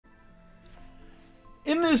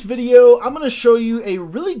In this video, I'm going to show you a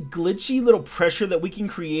really glitchy little pressure that we can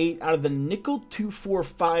create out of the nickel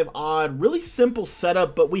 245 odd. Really simple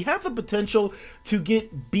setup, but we have the potential to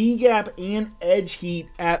get B gap and edge heat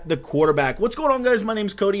at the quarterback. What's going on, guys? My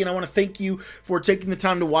name's Cody, and I want to thank you for taking the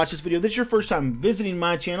time to watch this video. If this is your first time visiting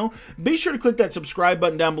my channel, be sure to click that subscribe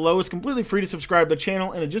button down below. It's completely free to subscribe to the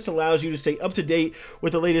channel, and it just allows you to stay up to date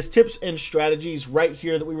with the latest tips and strategies right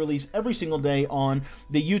here that we release every single day on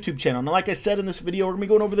the YouTube channel. Now, like I said in this video, we're going to be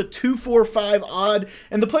going over the 245 odd,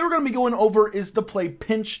 and the play we're going to be going over is the play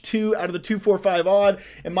pinch 2 out of the 245 odd.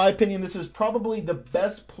 In my opinion, this is probably the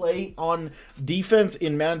best play on defense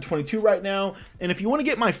in Madden 22 right now, and if you want to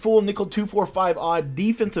get my full nickel 245 odd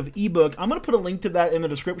defensive ebook, I'm going to put a link to that in the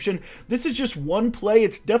description. This is just one play.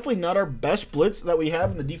 It's definitely not our best blitz that we have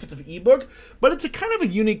in the defensive ebook, but it's a kind of a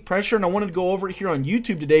unique pressure, and I wanted to go over it here on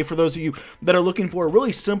YouTube today for those of you that are looking for a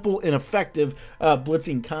really simple and effective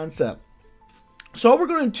blitzing concept. So all we're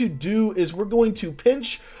going to do is we're going to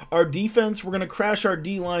pinch our defense. We're going to crash our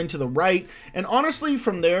D line to the right, and honestly,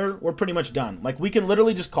 from there we're pretty much done. Like, we can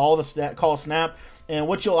literally just call a snap, and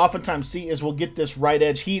what you'll oftentimes see is we'll get this right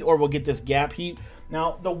edge heat or we'll get this gap heat.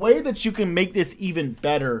 Now, the way that you can make this even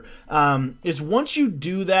better is once you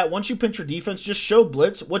do that, once you pinch your defense, just show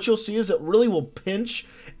blitz. What you'll see is it really will pinch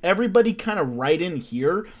everybody kind of right in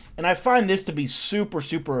here, and I find this to be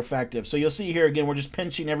super effective. So you'll see here again, we're just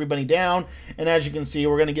pinching everybody down, and as you can see,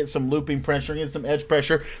 we're going to get some looping pressure, get some edge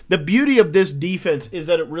pressure. The beauty of this defense is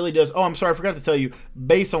that it really does. Oh, I'm sorry, I forgot to tell you,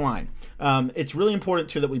 base align. It's really important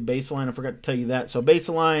too that we baseline. I forgot to tell you that. So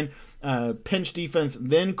baseline, pinch defense,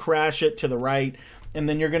 then crash it to the right. And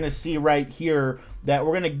then you're going to see right here that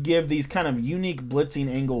we're going to give these kind of unique blitzing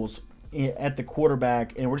angles at the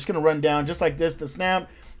quarterback. And we're just going to run down just like this, the snap.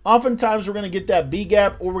 Oftentimes we're going to get that B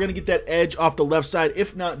gap, or we're going to get that edge off the left side.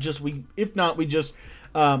 If not, we just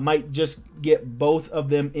might just get both of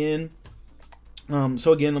them in.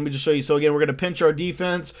 So again, let me just show you. So again, we're going to pinch our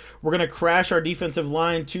defense. We're going to crash our defensive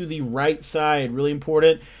line to the right side. Really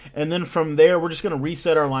important. And then from there, we're just going to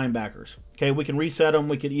reset our linebackers. Okay, we can reset them.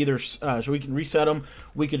 We could either we can reset them.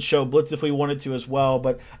 We could show blitz if we wanted to as well.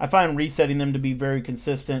 But I find resetting them to be very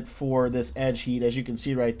consistent for this edge heat. As you can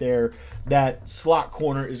see right there, that slot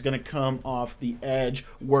corner is going to come off the edge.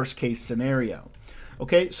 Worst case scenario.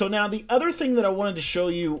 Okay, so now the other thing that I wanted to show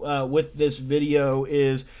you with this video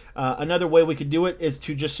is another way we could do it is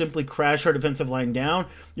to just simply crash our defensive line down.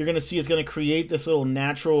 You're going to see it's going to create this little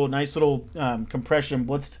natural, nice little compression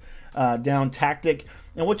blitzed down tactic.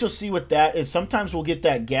 And what you'll see with that is sometimes we'll get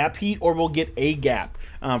that gap heat or we'll get a gap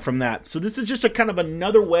from that. So this is just a kind of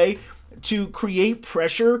another way to create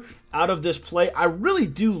pressure out of this play. I really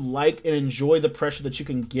do like and enjoy the pressure that you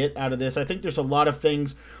can get out of this. I think there's a lot of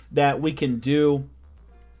things that we can do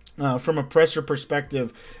from a pressure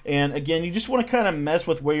perspective. And again, you just want to kind of mess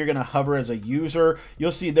with where you're going to hover as a user.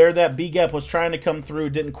 You'll see there that B gap was trying to come through,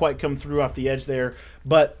 didn't quite come through off the edge there.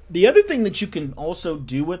 But the other thing that you can also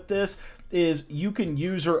do with this is you can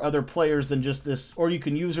user other players than just this, or you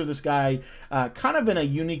can user this guy kind of in a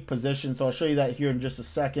unique position. So I'll show you that here in just a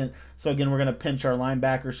second. So again, we're going to pinch our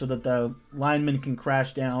linebacker so that the linemen can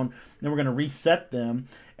crash down. Then we're going to reset them.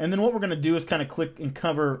 And then what we're going to do is kind of click and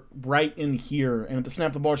cover right in here. And at the snap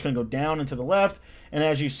of the ball, it's going to go down and to the left. And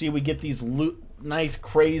as you see, we get these nice,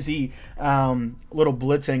 crazy little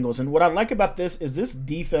blitz angles. And what I like about this is this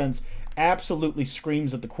defense absolutely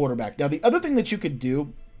screams at the quarterback. Now, the other thing that you could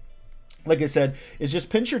do, like I said, is just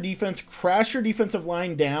pinch your defense, crash your defensive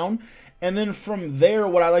line down, and then from there,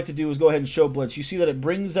 what I like to do is go ahead and show blitz. You see that it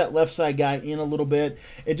brings that left side guy in a little bit.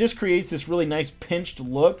 It just creates this really nice pinched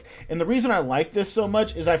look. And the reason I like this so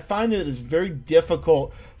much is I find that it is very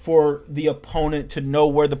difficult for the opponent to know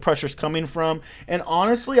where the pressure is coming from. And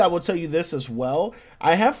honestly, I will tell you this as well.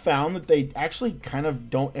 I have found that they actually kind of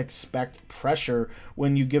don't expect pressure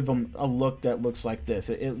when you give them a look that looks like this.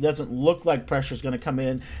 It doesn't look like pressure is going to come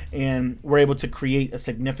in, and we're able to create a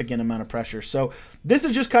significant amount of pressure. So this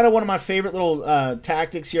is just kind of one of my favorite little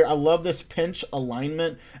tactics here. I love this pinch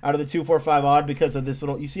alignment out of the 245 odd because of this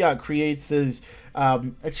little, you see how it creates this,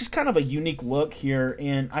 it's just kind of a unique look here,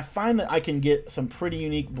 and I find that I can get some pretty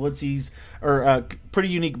unique blitzies or pretty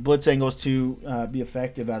unique blitz angles to be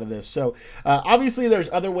effective out of this. So obviously there's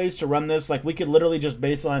other ways to run this. Like, we could literally just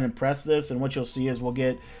baseline and press this, and what you'll see is we'll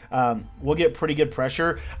get pretty good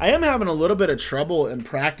pressure. I am having a little bit of trouble in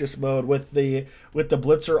practice mode with the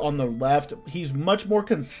blitzer on the left. He's much more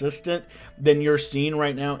consistent than you're seeing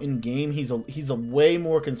right now in game. He's a way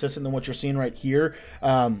more consistent than what you're seeing right here.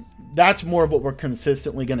 That's more of what we're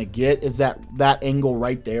consistently going to get, is that angle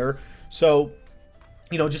right there. So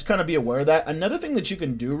you know, just kind of be aware of that. Another thing that you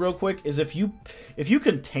can do real quick is if you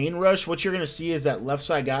contain rush, what you're going to see is that left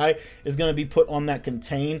side guy is going to be put on that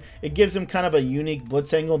contain. It gives them kind of a unique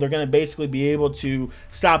blitz angle. They're going to basically be able to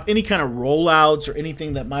stop any kind of rollouts or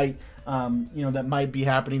anything that might you know, that might be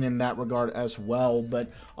happening in that regard as well.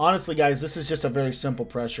 But honestly, guys, this is just a very simple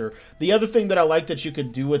pressure. The other thing that I like that you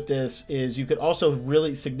could do with this is you could also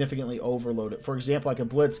really significantly overload it. For example, I could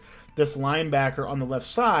blitz this linebacker on the left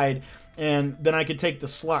side, and then I could take the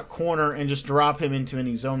slot corner and just drop him into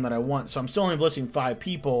any zone that I want. So I'm still only blitzing 5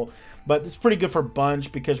 people, but it's pretty good for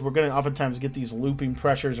bunch because we're going to oftentimes get these looping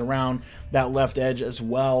pressures around that left edge as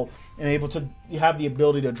well, and able to have the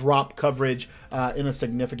ability to drop coverage in a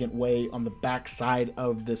significant way on the back side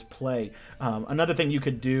of this play. Another thing you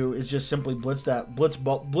could do is just simply blitz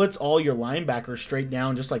all your linebackers straight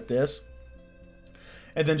down just like this,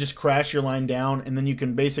 and then just crash your line down, and then you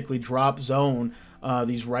can basically drop zone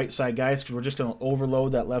these right side guys, because we're just going to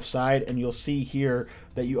overload that left side, and you'll see here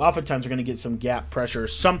that you oftentimes are going to get some gap pressure,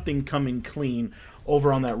 something coming clean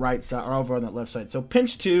over on that right side or over on that left side. So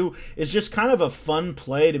pinch 2 is just kind of a fun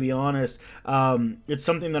play, to be honest. It's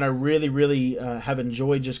something that I really have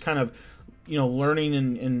enjoyed just kind of, you know, learning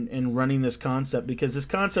and running this concept, because this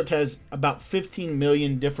concept has about 15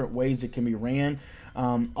 million different ways it can be ran,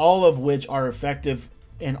 all of which are effective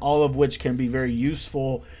and all of which can be very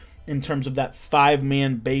useful in terms of that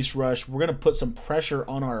 5-man base rush. We're going to put some pressure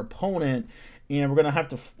on our opponent, and we're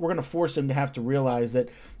going to force them to have to realize that,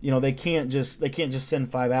 you know, they can't just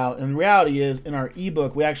send 5 out. And the reality is, in our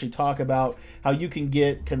ebook, we actually talk about how you can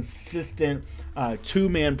get consistent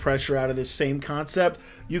 2-man pressure out of this same concept.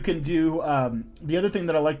 You can do the other thing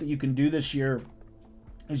that I like that you can do this year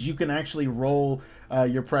is you can actually roll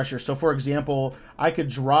your pressure. So for example, I could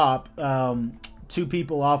drop 2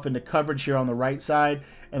 people off into coverage here on the right side,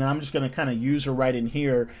 and then I'm just going to kind of use her right in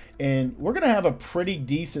here, and we're going to have a pretty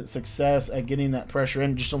decent success at getting that pressure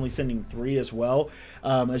in, just only sending 3 as well,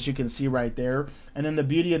 as you can see right there. And then the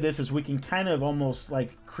beauty of this is we can kind of almost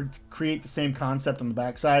like create the same concept on the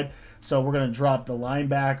backside. So we're going to drop the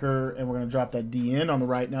linebacker, and we're going to drop that DN on the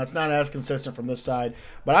right. Now, it's not as consistent from this side,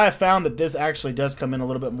 but I have found that this actually does come in a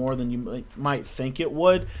little bit more than you might think it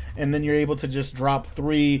would, and then you're able to just drop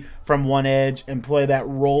 3 from one edge and play that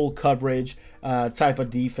roll coverage type of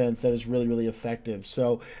defense that is really effective.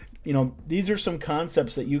 So, you know, these are some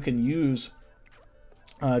concepts that you can use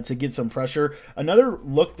to get some pressure. Another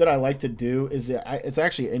look that I like to do is it's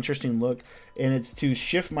actually an interesting look, and it's to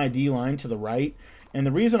shift my D line to the right. And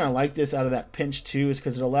the reason I like this out of that pinch 2 is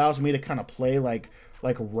because it allows me to kind of play like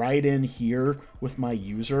right in here with my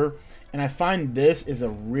user. And I find this is a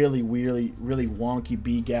really wonky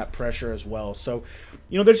B gap pressure as well. So,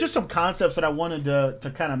 you know, there's just some concepts that I wanted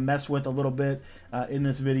to kind of mess with a little bit in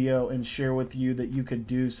this video and share with you that you could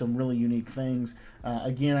do some really unique things.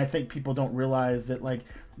 Again, I think people don't realize that, like,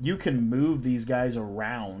 you can move these guys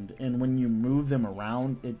around, and when you move them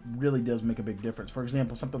around, it really does make a big difference. For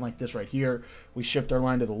example, something like this right here, we shift our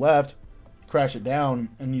line to the left, crash it down,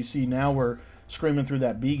 and you see now we're screaming through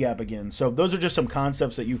that B gap again. So those are just some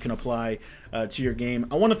concepts that you can apply to your game.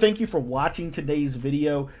 I want to thank you for watching today's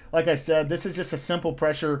video. Like I said, this is just a simple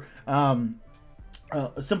pressure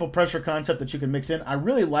concept that you can mix in. I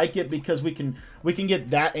really like it because we can get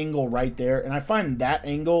that angle right there, and I find that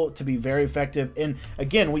angle to be very effective. And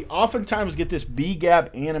again, we oftentimes get this B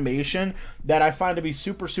gap animation that I find to be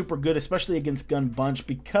super good, especially against gun bunch,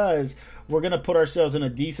 because we're going to put ourselves in a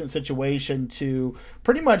decent situation to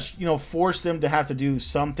pretty much, you know, force them to have to do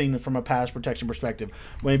something from a pass protection perspective.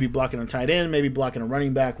 Maybe blocking a tight end, maybe blocking a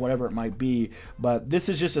running back, whatever it might be. But this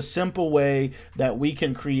is just a simple way that we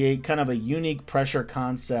can create kind of a unique pressure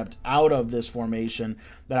concept out of this formation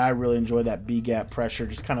that I really enjoy. That B gap pressure,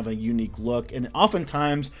 just kind of a unique look. And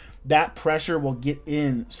oftentimes that pressure will get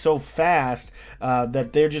in so fast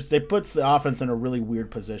that they puts the offense in a really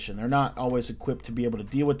weird position. They're not always equipped to be able to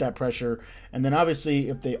deal with that pressure. And then obviously,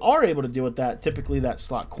 if they are able to deal with that, typically that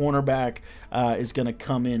slot cornerback is going to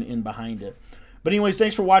come in behind it. But anyways,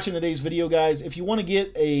 thanks for watching today's video, guys. If you want to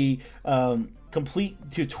get a complete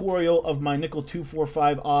tutorial of my nickel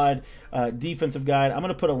 2-4-5 odd defensive guide, I'm going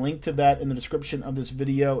to put a link to that in the description of this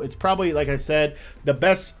video. It's probably, like I said, the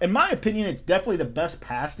best, in my opinion, it's definitely the best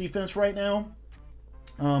pass defense right now.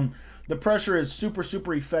 The pressure is super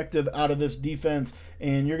effective out of this defense,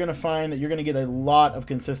 and you're going to find that you're going to get a lot of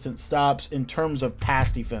consistent stops in terms of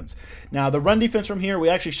pass defense. Now, the run defense from here, we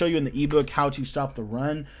actually show you in the ebook how to stop the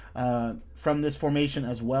run from this formation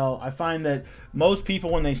as well. I find that most people,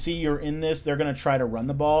 when they see you're in this, they're going to try to run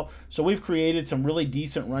the ball. So we've created some really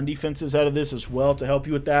decent run defenses out of this as well to help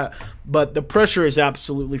you with that. But the pressure is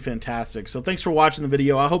absolutely fantastic. So thanks for watching the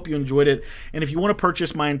video. I hope you enjoyed it. And if you want to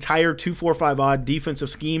purchase my entire 2-4-5 odd defensive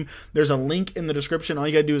scheme, there's a link in the description. All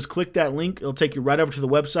you got to do is click that link. It'll take you right over to the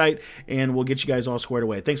website, and we'll get you guys all squared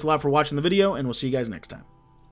away. Thanks a lot for watching the video, and we'll see you guys next time.